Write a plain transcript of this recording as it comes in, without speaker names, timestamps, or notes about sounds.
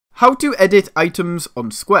how to edit items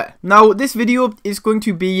on Square. Now this video is going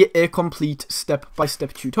to be a complete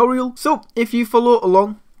step-by-step tutorial, so if you follow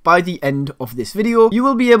along, by the end of this video, you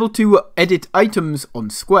will be able to edit items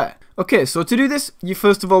on Square. Okay, so to do this, you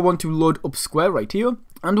first of all want to load up Square right here.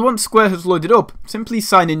 And once Square has loaded up, simply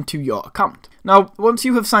sign in to your account. Now, once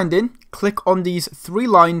you have signed in, click on these 3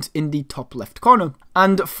 lines in the top left corner.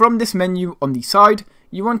 And from this menu on the side,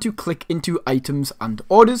 you want to click into items and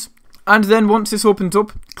orders. And then once this opens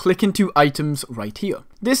up, click into items right here.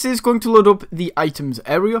 This is going to load up the items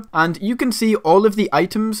area, and you can see all of the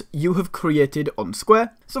items you have created on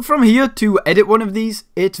Square. So from here, to edit one of these,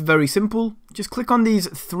 it's very simple. Just click on these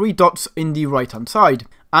 3 dots in the right hand side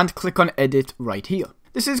and click on edit right here.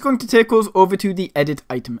 This is going to take us over to the edit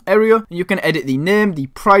item area. You can edit the name, the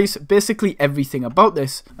price, basically everything about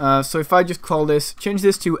this. So if I just call this, change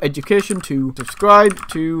this to education to subscribe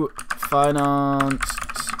to Finance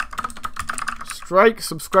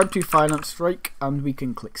Strike, and we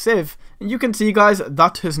can click save. And you can see, guys,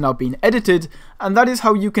 that has now been edited, and that is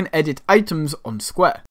how you can edit items on Square.